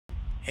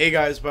Hey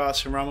guys,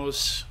 Boss and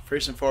Ramos.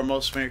 First and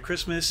foremost, Merry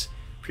Christmas.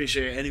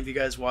 Appreciate any of you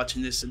guys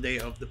watching this the day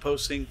of the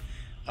posting.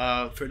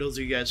 For those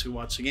of you guys who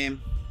watched the game,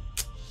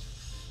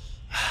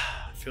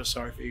 I feel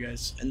sorry for you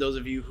guys. And those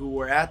of you who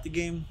were at the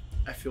game,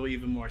 I feel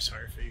even more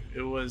sorry for you.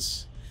 It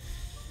was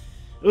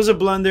a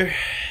blunder.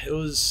 It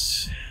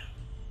was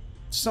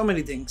so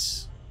many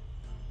things.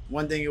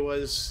 One thing it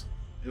was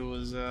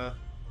a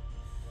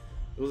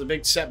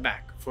big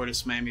setback for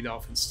this Miami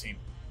Dolphins team.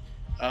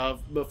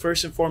 But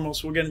first and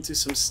foremost, we'll get into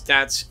some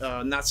stats,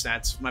 not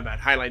stats, my bad,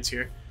 highlights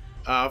here.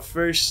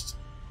 First,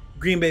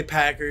 Green Bay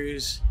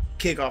Packers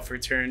kickoff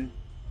return.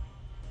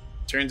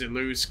 Turns it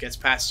loose, gets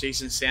past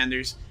Jason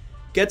Sanders,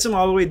 gets him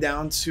all the way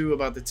down to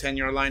about the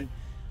 10-yard line.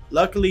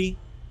 Luckily,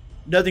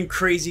 nothing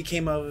crazy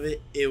came out of it.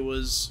 It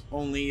was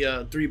only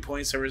 3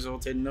 points that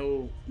resulted.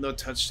 No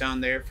touchdown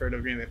there for the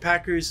Green Bay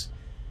Packers.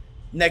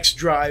 Next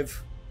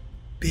drive,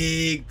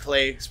 big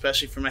play,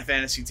 especially for my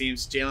fantasy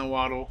teams. Jalen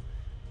Waddle.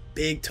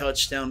 Big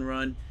touchdown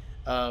run,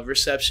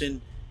 reception.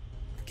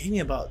 Gave me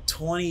about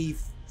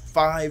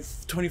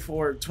 25,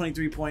 24,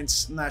 23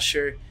 points. I'm not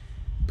sure.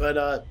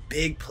 But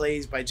big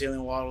plays by Jalen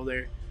Waddle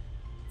there.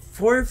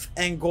 4th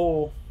and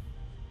goal.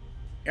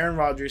 Aaron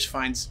Rodgers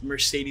finds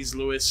Mercedes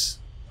Lewis.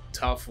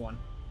 Tough one.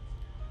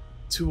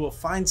 Tua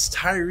finds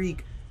Tyreek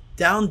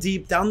down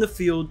deep, down the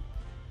field.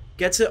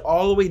 Gets it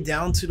all the way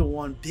down to the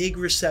 1. Big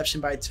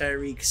reception by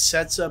Tyreek.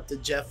 Sets up the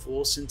Jeff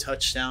Wilson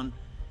touchdown.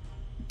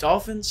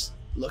 Dolphins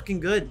looking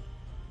good.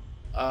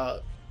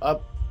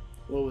 Up,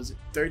 what was it,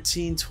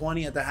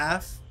 13-20 at the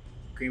half.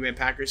 Green Bay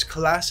Packers,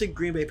 classic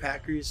Green Bay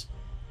Packers.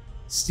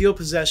 Steal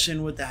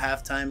possession with the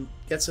halftime.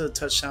 Gets a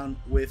touchdown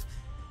with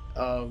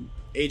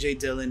A.J.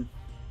 Dillon.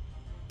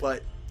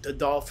 But the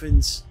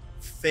Dolphins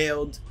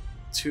failed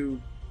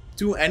to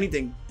do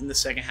anything in the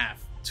second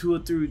half. Tua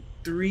threw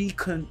 3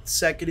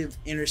 consecutive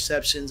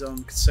interceptions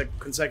on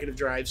consecutive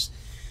drives.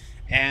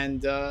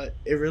 And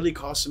it really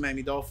cost the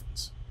Miami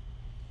Dolphins.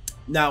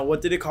 Now,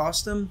 what did it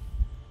cost them?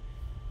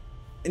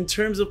 In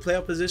terms of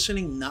playoff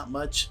positioning, not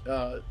much.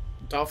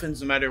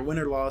 Dolphins, no matter win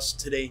or loss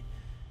today,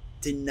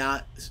 did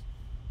not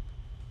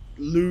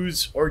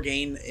lose or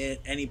gain in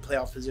any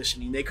playoff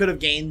positioning. They could have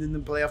gained in the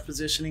playoff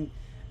positioning.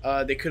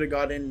 They could have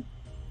gotten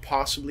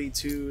possibly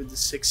to the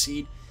 6th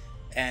seed,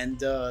 and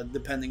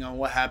depending on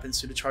what happens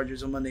to the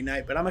Chargers on Monday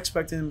night. But I'm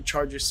expecting the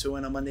Chargers to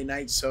win on Monday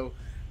night, so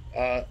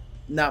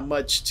not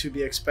much to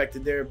be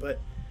expected there. But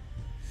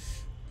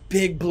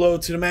big blow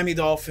to the Miami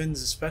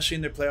Dolphins, especially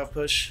in their playoff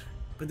push.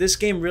 But this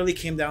game really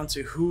came down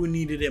to who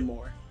needed it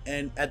more.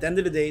 And at the end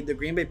of the day, the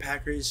Green Bay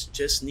Packers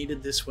just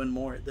needed this win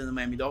more than the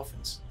Miami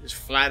Dolphins. Just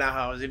flat out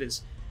how it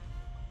is.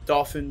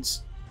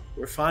 Dolphins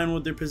were fine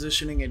with their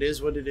positioning. It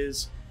is what it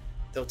is.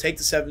 They'll take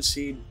the 7th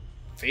seed,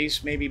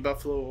 face maybe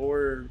Buffalo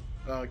or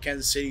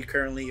Kansas City.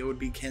 Currently, it would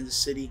be Kansas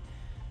City.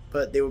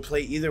 But they would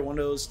play either one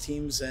of those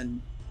teams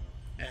and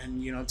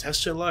you know,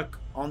 test your luck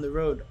on the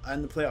road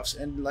in the playoffs.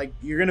 And like,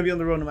 you're gonna be on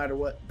the road no matter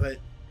what. But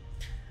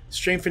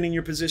strengthening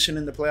your position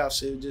in the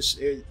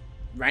playoffs,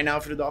 right now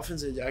for the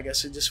Dolphins, I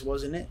guess it just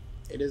wasn't it.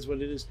 It is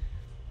what it is.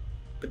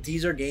 But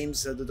these are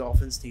games that the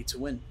Dolphins need to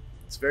win.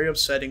 It's very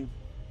upsetting.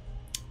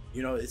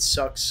 You know, it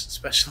sucks,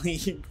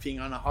 especially being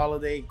on a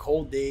holiday,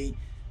 cold day,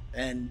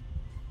 and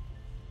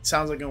it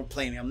sounds like I'm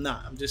complaining. I'm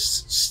not. I'm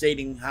just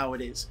stating how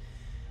it is.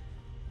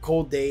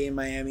 Cold day in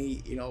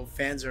Miami. You know,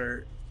 fans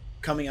are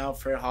coming out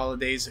for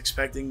holidays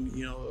expecting,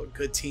 you know, a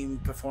good team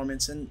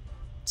performance, and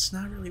it's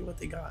not really what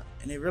they got,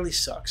 and it really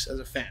sucks as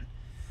a fan.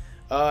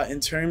 In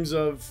terms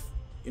of,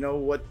 you know,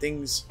 what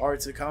things are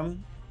to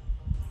come,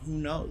 who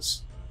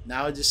knows?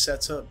 Now it just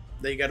sets up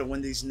they got to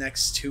win these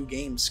next 2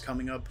 games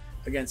coming up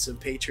against the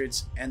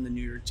Patriots and the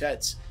New York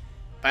Jets.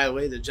 By the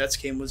way, the Jets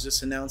game was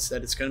just announced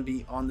that it's going to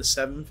be on the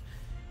 7th.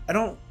 I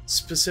don't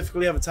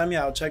specifically have a time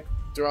yet. I'll check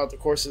throughout the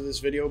course of this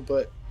video,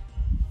 but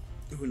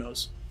who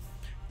knows?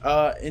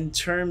 In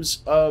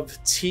terms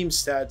of team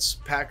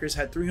stats, Packers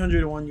had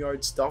 301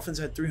 yards, Dolphins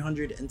had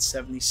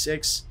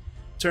 376.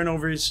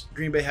 Turnovers,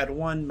 Green Bay had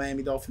 1,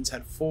 Miami Dolphins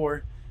had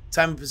 4.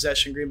 Time of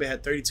possession, Green Bay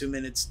had 32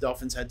 minutes,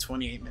 Dolphins had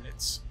 28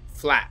 minutes.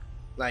 Flat.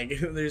 Like,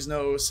 there's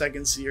no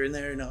seconds here and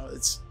there. No,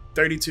 it's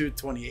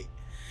 32-28.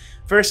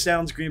 First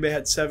downs, Green Bay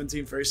had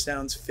 17 first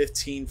downs,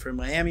 15 for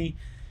Miami.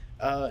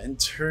 In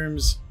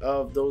terms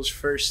of those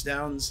first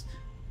downs,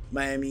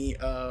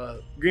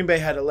 Green Bay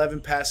had 11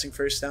 passing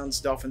first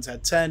downs, Dolphins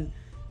had 10.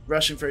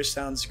 Rushing first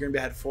downs, Green Bay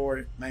had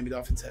 4, Miami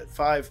Dolphins had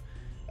 5.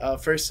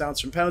 First downs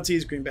from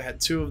penalties, Green Bay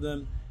had 2 of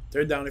them.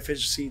 Third down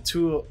efficiency,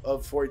 2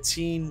 of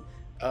 14.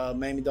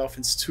 Miami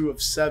Dolphins, 2 of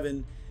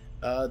 7.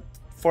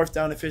 Fourth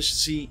down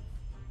efficiency,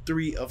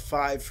 3 of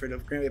 5 for the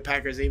Green Bay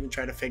Packers. They even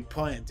tried a fake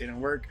punt, it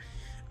didn't work.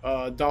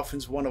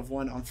 Dolphins, 1 of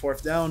 1 on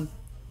 4th down.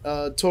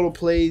 Total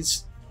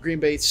plays, Green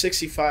Bay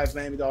 65,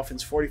 Miami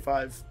Dolphins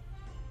 45.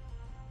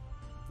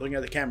 Looking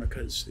at the camera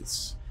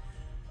because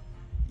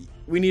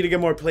we need to get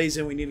more plays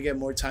in. We need to get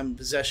more time in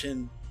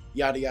possession,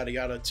 yada yada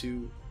yada,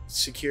 to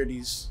secure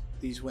these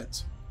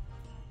wins.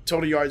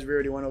 Total yards, we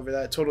already went over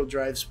that. Total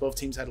drives, both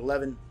teams had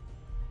 11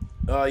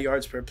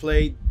 yards per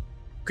play.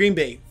 Green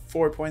Bay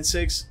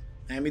 4.6,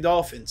 Miami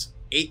Dolphins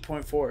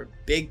 8.4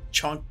 big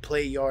chunk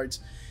play yards,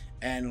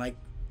 and like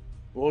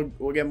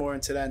we'll get more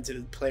into that into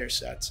the player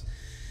stats.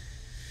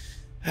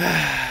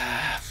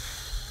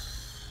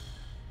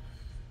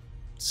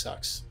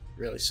 Sucks.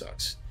 Really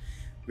sucks.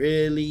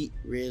 Really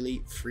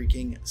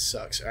freaking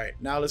sucks. All right,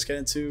 now let's get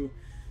into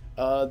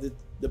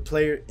the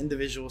player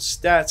individual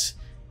stats.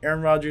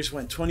 Aaron Rodgers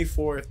went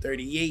 24 of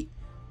 38,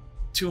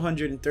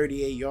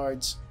 238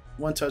 yards,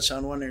 1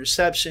 touchdown, 1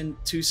 interception,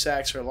 2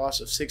 sacks for a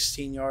loss of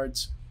 16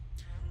 yards.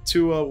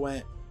 Tua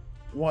went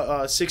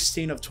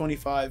 16 of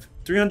 25,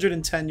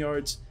 310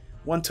 yards,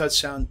 1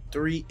 touchdown,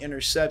 3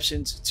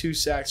 interceptions, 2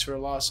 sacks for a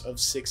loss of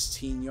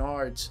 16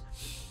 yards.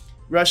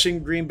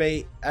 Rushing, Green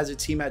Bay as a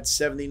team had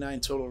 79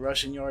 total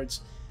rushing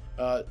yards,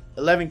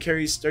 11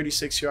 carries,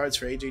 36 yards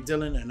for A.J.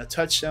 Dillon and a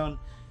touchdown.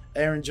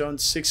 Aaron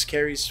Jones, 6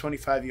 carries,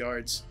 25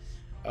 yards,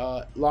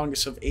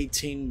 longest of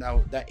 18.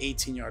 That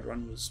 18-yard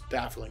run was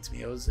baffling to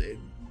me.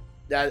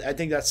 I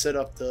think that set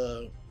up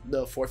the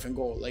 4th and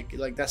goal.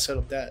 Like that set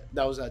up that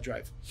was that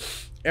drive.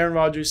 Aaron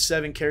Rodgers,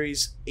 7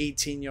 carries,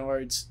 18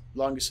 yards,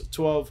 longest of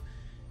 12.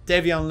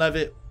 Davion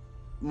Levitt,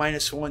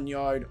 -1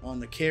 yard on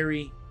the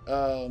carry.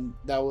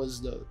 That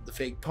was the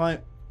fake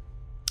punt.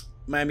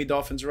 Miami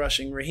Dolphins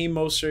rushing, Raheem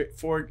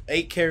Mostert,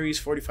 8 carries,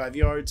 45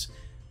 yards.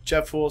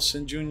 Jeff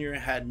Wilson Jr.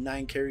 had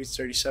 9 carries,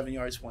 37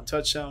 yards, 1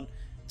 touchdown.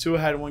 Tua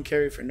had 1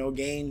 carry for no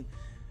gain.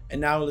 And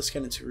now let's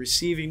get into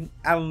receiving.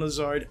 Allen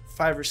Lazard,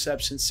 5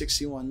 receptions,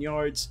 61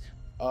 yards,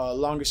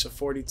 longest of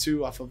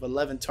 42 off of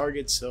 11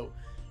 targets. So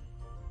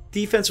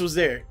defense was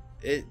there.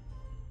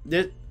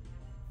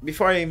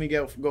 Before I even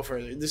go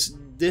further,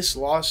 this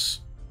loss,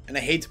 and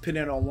I hate to pin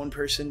it on one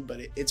person, but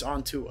it's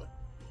on Tua.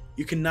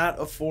 You cannot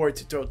afford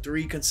to throw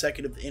 3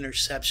 consecutive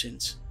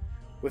interceptions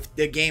with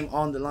the game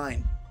on the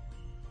line.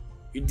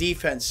 Your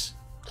defense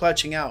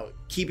clutching out,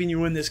 keeping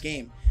you in this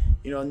game,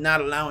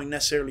 not allowing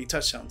necessarily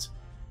touchdowns.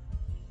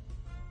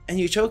 And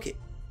you choke it.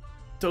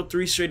 Throw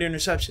 3 straight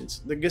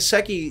interceptions. The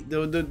Gesicki,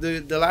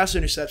 the last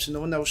interception, the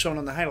one that was shown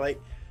on the highlight,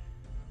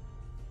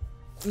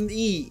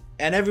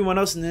 and everyone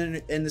else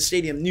in the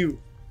stadium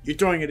knew you're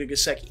throwing it to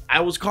Gesicki.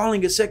 I was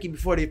calling Gesicki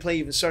before the play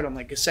even started. I'm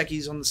like,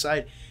 Gesicki's on the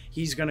side.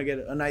 He's going to get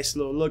a nice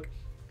little look.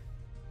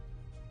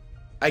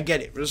 I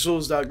get it. Rasul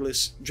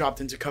Douglas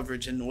dropped into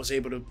coverage and was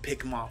able to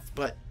pick him off.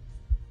 But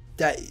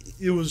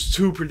it was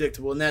too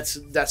predictable. And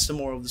that's the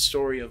moral of the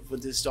story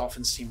with this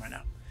Dolphins team right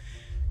now.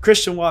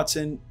 Christian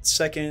Watson,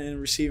 2nd in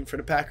receiving for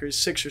the Packers,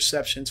 6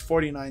 receptions,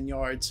 49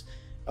 yards,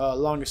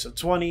 longest of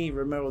 20.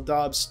 Romero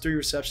Doubs, 3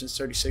 receptions,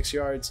 36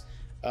 yards.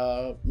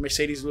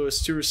 Mercedes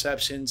Lewis, 2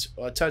 receptions,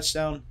 a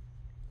touchdown.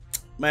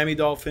 Miami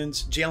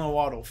Dolphins, Jalen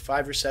Waddle,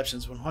 5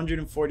 receptions,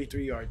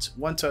 143 yards,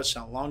 1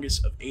 touchdown,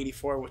 longest of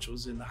 84, which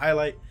was in the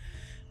highlight.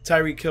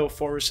 Tyreek Hill,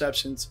 4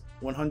 receptions,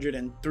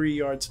 103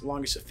 yards,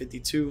 longest of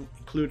 52,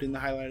 included in the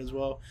highlight as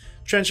well.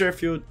 Trent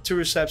Sherfield, 2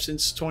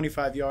 receptions,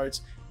 25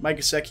 yards. Mike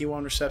Gesicki,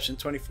 1 reception,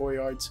 24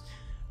 yards.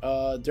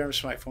 Durham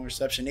Smythe, 1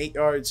 reception, 8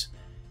 yards.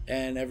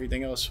 And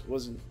everything else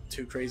wasn't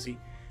too crazy.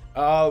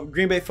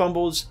 Green Bay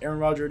fumbles. Aaron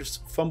Rodgers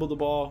fumbled the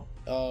ball.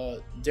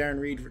 Darren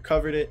Reed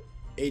recovered it.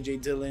 A.J.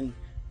 Dillon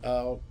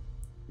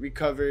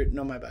recovered.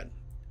 No, my bad.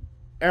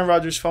 Aaron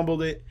Rodgers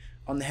fumbled it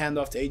on the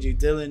handoff to A.J.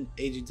 Dillon.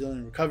 A.J.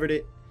 Dillon recovered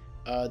it.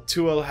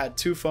 Tua had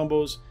 2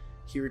 fumbles.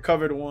 He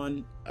recovered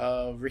 1.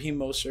 Raheem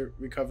Mostert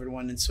recovered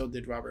 1, and so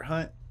did Robert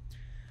Hunt.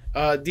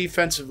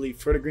 Defensively,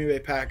 for the Green Bay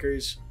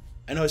Packers,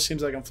 I know it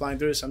seems like I'm flying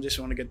through this. I just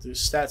want to get through the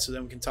stats so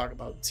then we can talk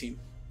about the team.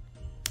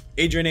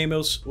 Adrian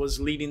Amos was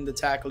leading the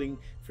tackling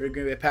for the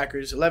Green Bay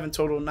Packers. 11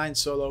 total, 9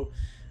 solo.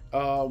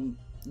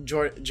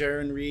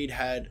 Jaron Reed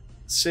had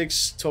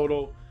 6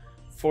 total,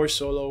 4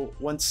 solo,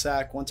 1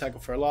 sack, 1 tackle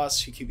for a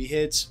loss, 2 QB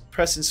hits.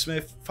 Preston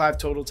Smith, 5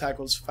 total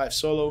tackles, 5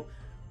 solo,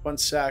 1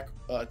 sack,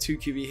 2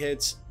 QB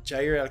hits.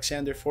 Jair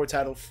Alexander, 4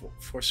 tackle,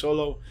 4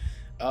 solo,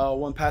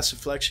 1 pass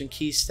deflection.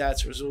 Key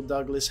stats: Rasul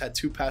Douglas had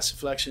 2 pass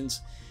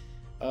deflections.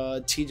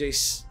 TJ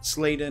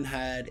Sladen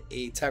had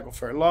a tackle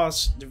for a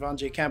loss.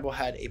 Devontae Campbell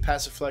had a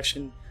pass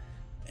deflection,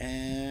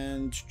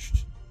 and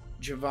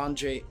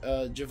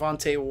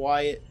Javonte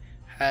Wyatt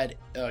had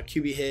a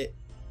QB hit.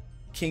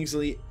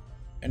 Kingsley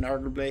and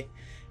Arguably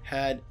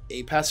had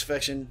a pass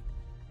deflection,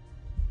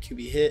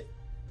 QB hit,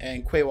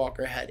 and Quay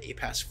Walker had a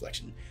pass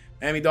deflection.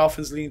 Miami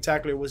Dolphins leading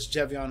tackler was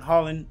Javion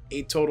Holland,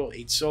 8 total,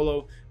 8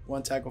 solo,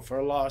 1 tackle for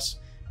a loss.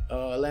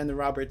 Landon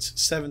Roberts,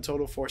 7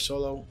 total, 4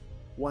 solo,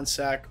 1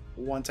 sack,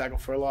 1 tackle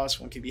for a loss,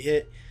 1 QB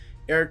hit.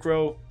 Eric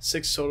Rowe,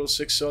 6 total,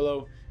 6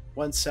 solo,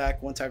 1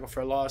 sack, 1 tackle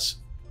for a loss,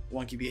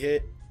 1 QB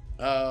hit.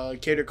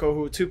 Kader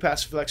Kohu, 2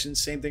 pass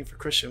deflections, same thing for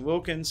Christian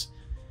Wilkins.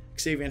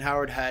 Xavier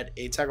Howard had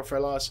a tackle for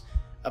a loss,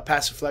 a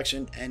pass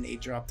deflection, and a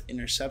dropped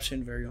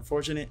interception. Very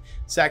unfortunate.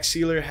 Zach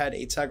Sealer had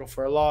a tackle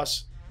for a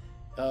loss.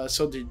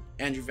 So did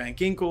Andrew Van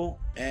Ginkel.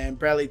 And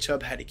Bradley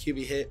Chubb had a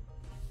QB hit.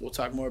 We'll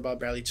talk more about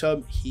Bradley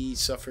Chubb. He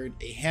suffered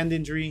a hand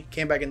injury,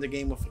 came back in the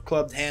game with a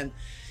clubbed hand.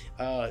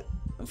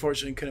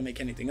 Unfortunately, couldn't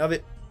make anything of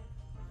it.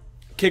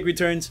 Kick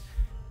returns.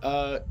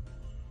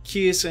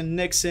 Keeson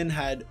Nixon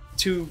had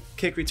 2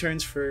 kick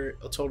returns for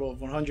a total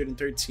of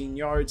 113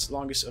 yards,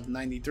 longest of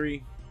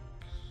 93.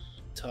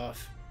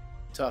 Tough.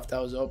 Tough.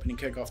 That was the opening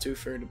kickoff, too,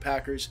 for the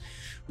Packers.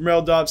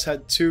 Romero Doubs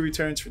had 2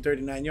 returns for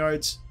 39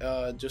 yards.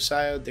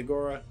 Josiah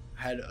DeGora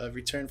had a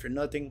return for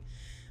nothing.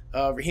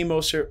 Raheem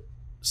Mostert,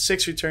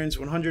 6 returns,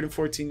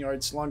 114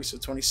 yards, longest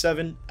of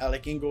 27.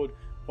 Alec Ingold,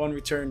 1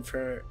 return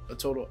for a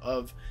total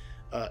of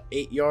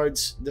 8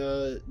 yards.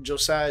 The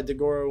Josiah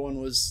DeGora one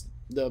was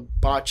the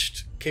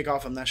botched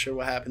kickoff. I'm not sure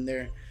what happened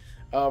there.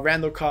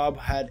 Randall Cobb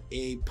had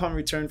a punt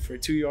return for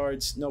 2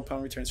 yards. No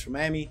punt returns for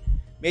Miami.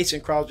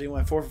 Mason Crosby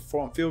went 4 for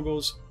 4 on field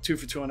goals, 2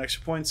 for 2 on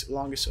extra points,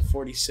 longest of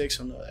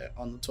 46 on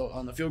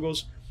the field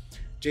goals.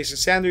 Jason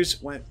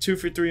Sanders went 2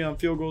 for 3 on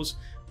field goals,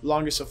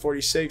 longest of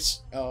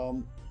 46,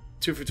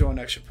 2 for 2 on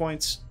extra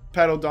points.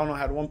 Pat O'Donnell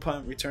had 1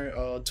 punt return,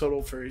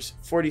 total for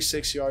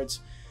 46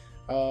 yards.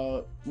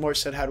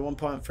 Morstead had 1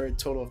 punt for a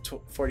total of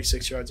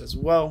 46 yards as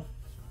well.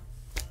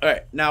 All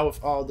right, now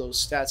with all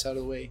those stats out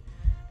of the way,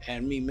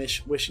 and me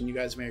wishing you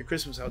guys Merry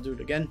Christmas, I'll do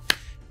it again.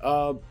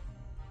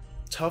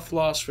 Tough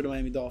loss for the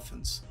Miami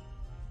Dolphins.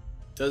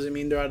 Doesn't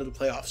mean they're out of the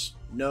playoffs.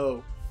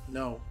 No,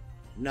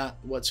 not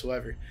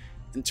whatsoever.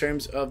 In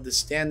terms of the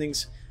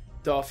standings,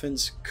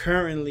 Dolphins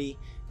currently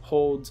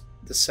hold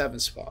the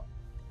 7th spot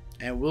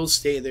and will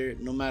stay there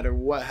no matter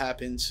what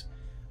happens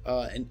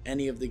in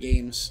any of the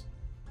games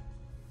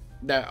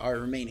that are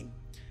remaining.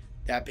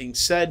 That being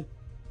said,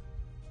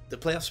 the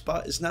playoff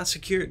spot is not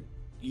secured.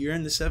 You're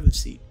in the 7th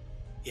seed.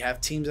 You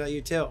have teams at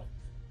your tail.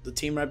 The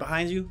team right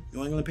behind you,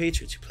 New England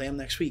Patriots, you play them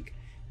next week.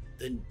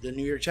 The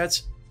New York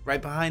Jets,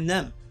 right behind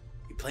them.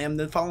 You play them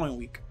the following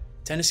week.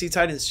 Tennessee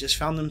Titans just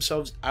found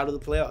themselves out of the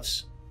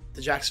playoffs.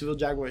 The Jacksonville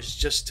Jaguars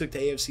just took the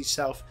AFC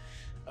South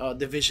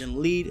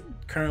division lead.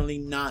 Currently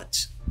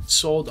not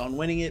sold on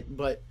winning it,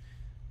 but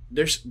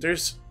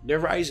they're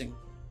rising.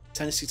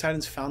 Tennessee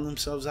Titans found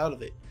themselves out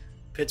of it.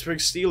 Pittsburgh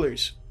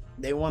Steelers,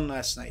 they won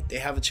last night. They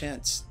have a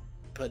chance,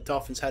 but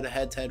Dolphins had a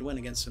head-to-head win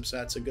against them, so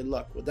that's a good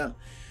luck with them.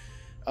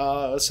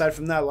 Aside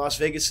from that, Las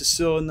Vegas is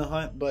still in the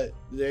hunt, but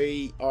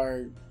they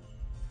are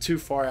too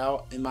far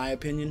out, in my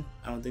opinion.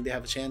 I don't think they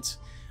have a chance.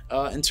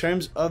 In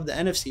terms of the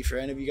NFC, for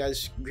any of you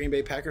guys Green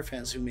Bay Packer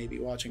fans who may be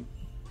watching,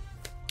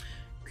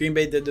 Green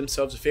Bay did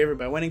themselves a favor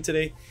by winning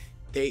today.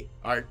 They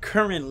are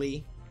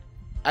currently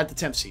at the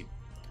 10th seed.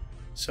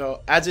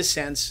 So as it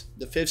stands,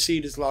 the 5th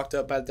seed is locked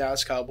up by the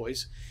Dallas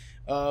Cowboys.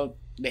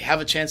 They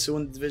have a chance to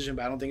win the division,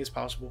 but I don't think it's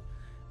possible.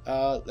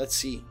 Let's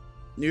see.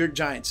 New York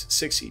Giants,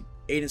 6th seed,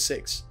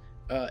 8-6.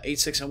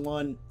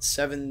 8-6-1,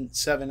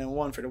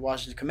 7-7-1 for the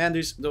Washington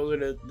Commanders. Those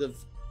are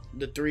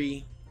the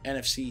 3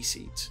 NFC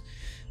seeds.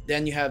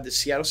 Then you have the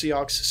Seattle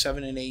Seahawks,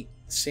 7-8.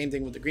 Same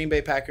thing with the Green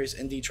Bay Packers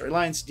and Detroit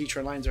Lions.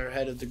 Detroit Lions are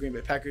ahead of the Green Bay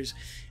Packers.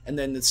 And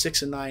then the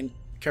 6-9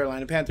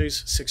 Carolina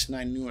Panthers,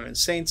 6-9 New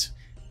Orleans Saints,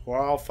 who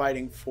are all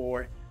fighting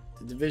for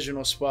the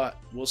divisional spot.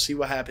 We'll see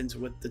what happens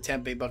with the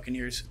Tampa Bay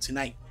Buccaneers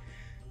tonight.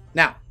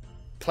 Now,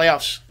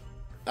 playoffs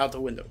out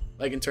the window,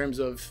 like in terms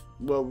of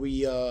what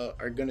we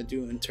are going to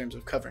do in terms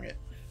of covering it.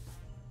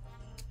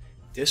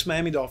 This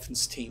Miami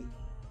Dolphins team,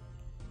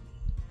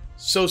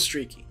 so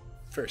streaky,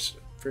 first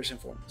and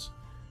foremost.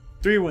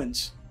 3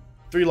 wins,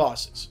 3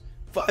 losses,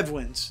 5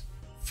 wins,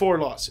 4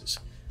 losses.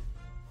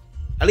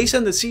 At least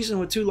end the season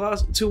with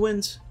 2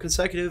 wins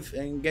consecutive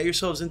and get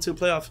yourselves into the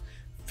playoff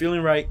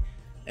feeling right.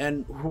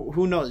 And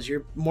who knows,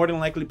 you're more than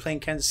likely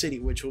playing Kansas City,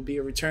 which will be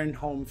a return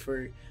home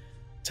for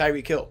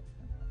Tyreek Hill,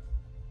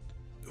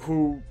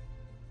 who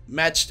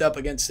matched up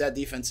against that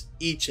defense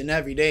each and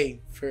every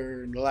day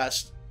for the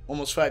last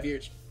almost 5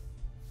 years.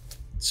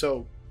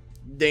 So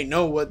they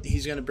know what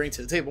he's going to bring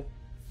to the table.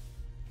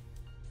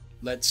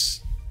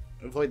 Let's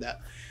avoid that.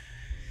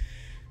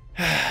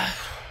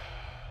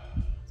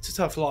 It's a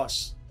tough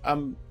loss.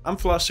 I'm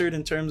flustered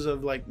in terms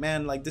of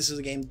this is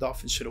a game the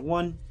Dolphins should have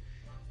won.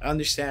 I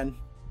understand,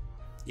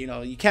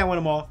 you can't win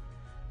them all,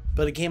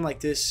 but a game like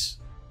this,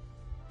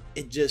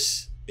 it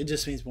just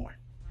means more.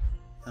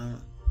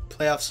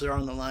 Playoffs are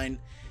on the line.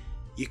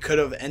 You could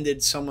have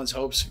ended someone's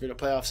hopes for the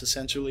playoffs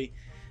essentially,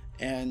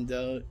 and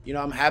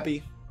I'm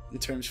happy in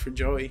terms for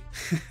Joey.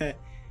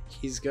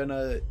 He's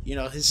gonna,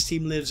 his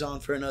team lives on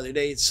for another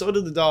day. So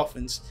do the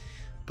Dolphins,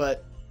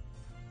 but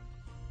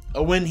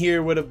a win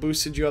here would have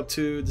boosted you up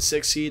to the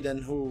 6th seed,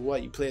 and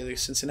you play the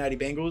Cincinnati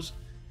Bengals.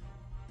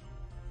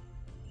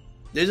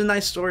 There's a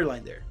nice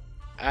storyline there.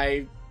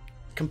 I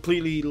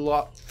completely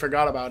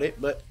forgot about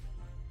it, but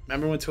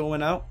remember when Tua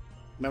went out?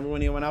 Remember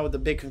when he went out with the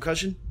big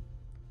concussion?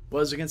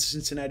 Was against the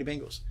Cincinnati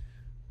Bengals.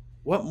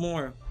 What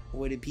more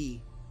would it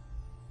be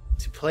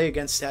to play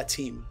against that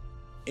team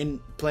in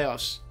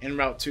playoffs en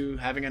route to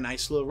having a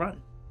nice little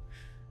run?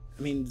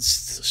 I mean, the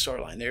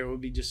storyline there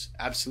would be just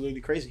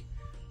absolutely crazy.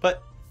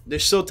 But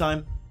there's still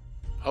time.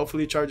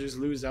 Hopefully the Chargers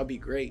lose. That'll be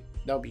great.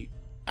 That'll be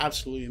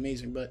absolutely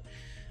amazing. But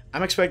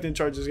I'm expecting the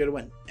Chargers to get a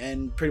win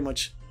and pretty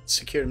much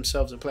secure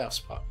themselves a playoff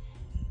spot.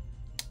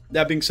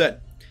 That being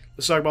said,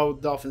 let's talk about what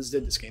the Dolphins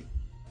did this game.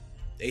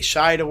 They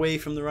shied away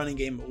from the running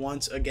game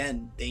once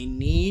again. They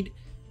need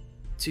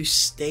to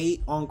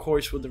stay on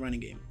course with the running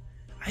game.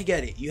 I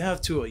get it. You have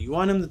Tua. You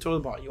want him to throw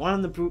the ball. You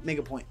want him to make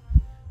a point.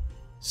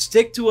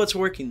 Stick to what's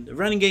working. The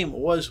running game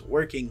was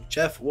working.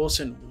 Jeff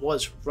Wilson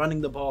was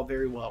running the ball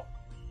very well.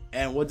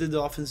 And what did the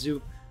Dolphins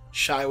do?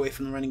 Shy away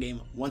from the running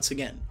game once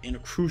again in a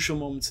crucial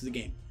moments of the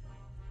game.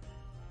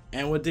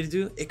 And what did it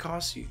do? It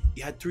cost you.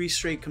 You had 3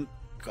 straight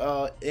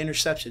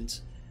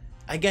interceptions.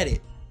 I get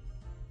it.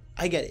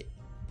 I get it.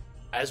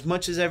 As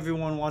much as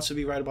everyone wants to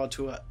be right about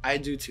Tua, I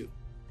do too.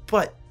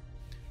 But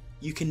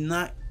you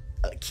cannot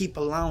keep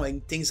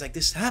allowing things like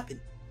this to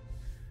happen.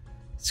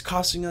 It's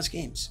costing us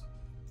games.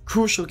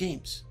 Crucial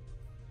games.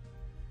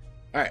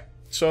 Alright,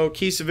 so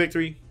keys to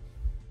victory.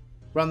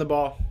 Run the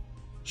ball.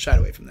 Shied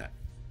away from that.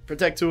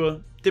 Protect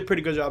Tua. Did a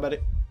pretty good job at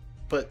it.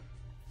 But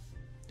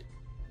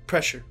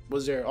pressure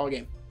was there all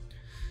game.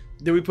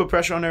 Did we put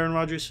pressure on Aaron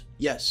Rodgers?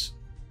 Yes.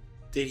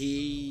 Did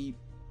he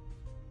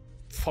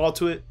fall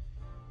to it?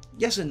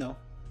 Yes and no.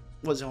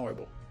 Wasn't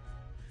horrible.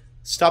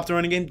 Stop the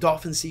running game.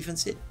 Dolphins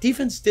defense did.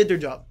 Defense did their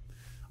job.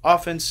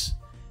 Offense,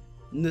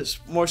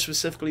 more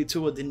specifically,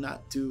 Tua did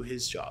not do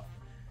his job.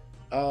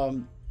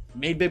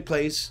 Made big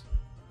plays,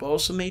 but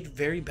also made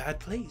very bad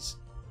plays.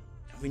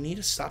 And we need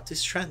to stop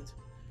this trend.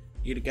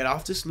 We need to get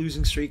off this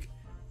losing streak,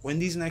 win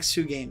these next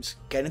 2 games,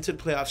 get into the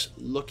playoffs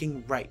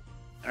looking right.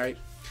 All right.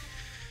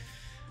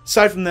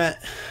 Aside from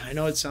that, I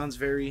know it sounds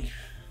very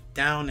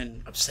down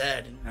and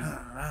upset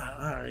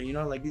and you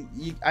know, like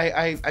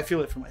I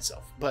feel it for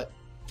myself. But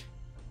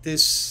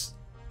this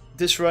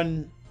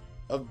run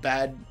of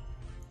bad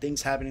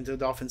things happening to the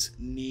Dolphins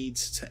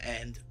needs to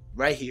end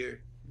right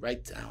here,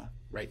 right now,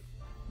 right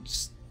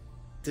just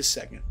this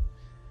second.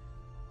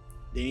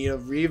 They need to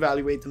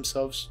reevaluate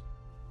themselves.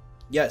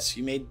 Yes,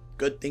 you made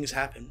good things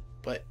happen,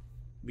 but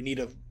we need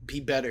to be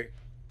better.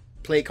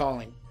 Play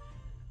calling,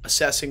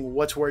 assessing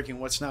what's working,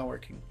 what's not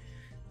working.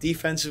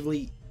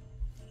 Defensively,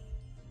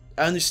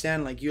 I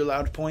understand like you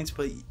allowed points,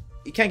 but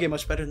you can't get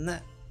much better than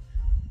that.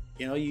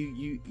 You know,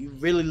 you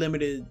really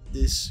limited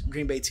this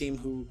Green Bay team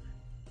who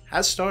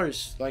has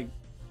stars. Like,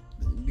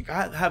 you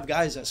have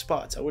guys at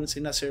spots. I wouldn't say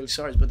necessarily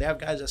stars, but they have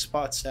guys at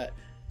spots that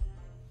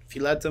if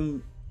you let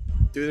them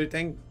do their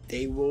thing,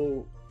 they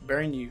will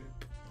burn you,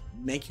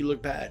 make you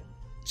look bad,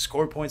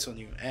 score points on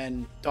you.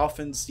 And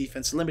Dolphins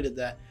defense limited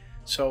that.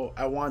 So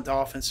I want the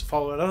offense to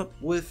follow it up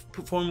with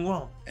performing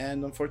well.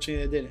 And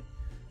unfortunately, they didn't.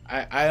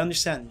 I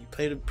understand. You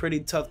played a pretty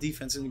tough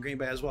defense in the Green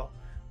Bay as well.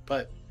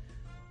 But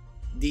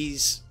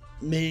these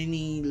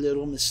many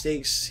little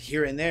mistakes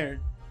here and there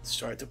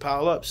start to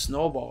pile up,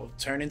 snowball,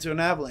 turn into an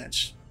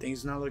avalanche.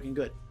 Things not looking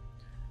good.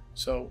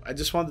 So I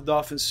just want the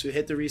Dolphins to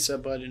hit the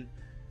reset button,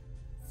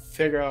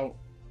 figure out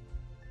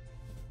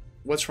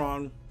what's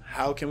wrong,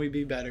 how can we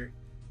be better,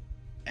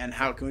 and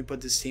how can we put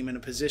this team in a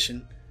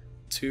position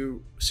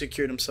to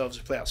secure themselves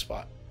a playoff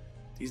spot.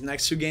 These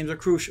next 2 games are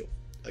crucial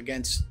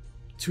against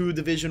 2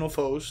 divisional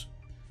foes.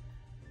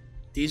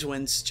 These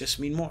wins just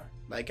mean more.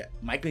 Like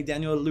Mike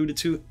McDaniel alluded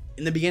to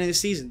in the beginning of the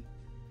season,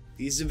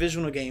 these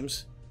divisional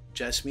games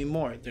just mean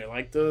more. They're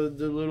like the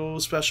little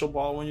special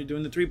ball when you're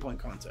doing the 3-point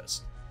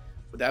contest.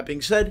 With that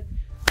being said,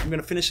 I'm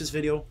going to finish this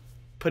video,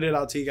 put it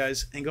out to you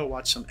guys, and go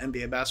watch some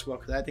NBA basketball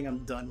because I think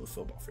I'm done with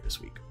football for this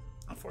week,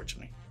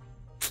 unfortunately.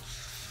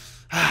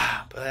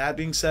 But that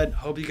being said,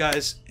 hope you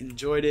guys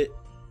enjoyed it.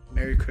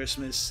 Merry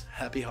Christmas.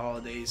 Happy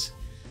holidays.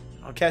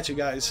 I'll catch you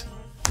guys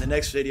in the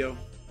next video.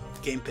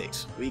 Game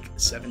Picks, Week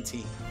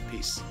 17.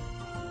 Peace.